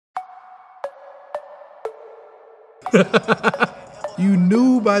You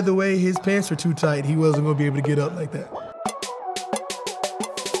knew by the way his pants were too tight, he wasn't going to be able to get up like that.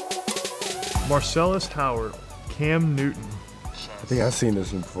 Marcellus Howard, Cam Newton. I think I've seen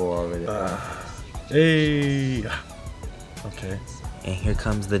this one before already. Hey. Okay. And here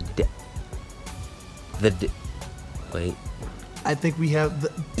comes the wait. I think we have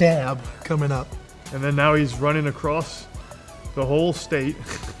the dab coming up. And then now he's running across the whole state.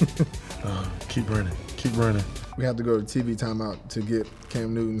 Keep running. Keep running. We have to go to TV timeout to get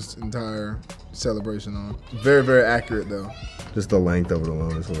Cam Newton's entire celebration on. Very, very accurate though. Just the length of it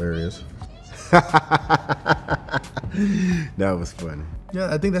alone is hilarious. That was funny.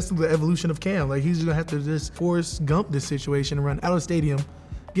 Yeah, I think that's the evolution of Cam. Like, he's gonna have to just Forrest Gump this situation and run out of the stadium,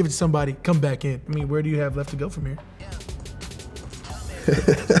 give it to somebody, come back in. I mean, where do you have left to go from here?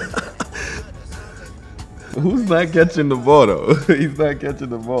 Who's not catching the ball though? He's not catching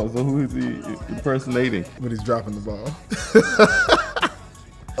the ball. So who is he impersonating? But he's dropping the ball.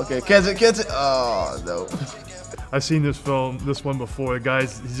 Okay, catch it. Oh no. I've seen this one before. The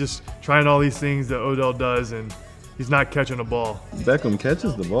guy's, he's just trying all these things that Odell does, and he's not catching the ball. Beckham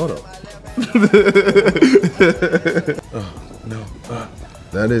catches the ball though. No.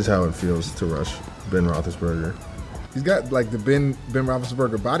 That is how it feels to rush Ben Roethlisberger. He's got like the Ben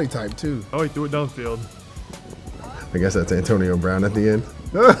Roethlisberger body type too. Oh, he threw it downfield. I guess that's Antonio Brown at the end.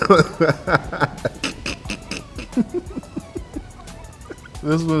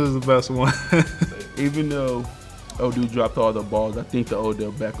 This one is the best one. Even though Odell dropped all the balls, I think the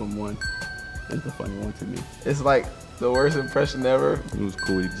Odell Beckham one is the funny one to me. It's like the worst impression ever. It was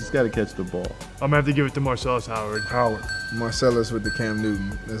cool. You just got to catch the ball. I'm gonna have to give it to Marcellus Howard. Marcellus with the Cam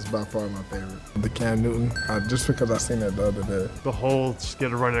Newton. That's by far my favorite. The Cam Newton, just because I seen that the other day. The whole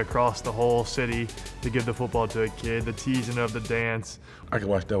skid running across the whole city to give the football to a kid, the teasing of the dance. I could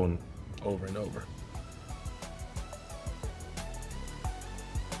watch that one over and over.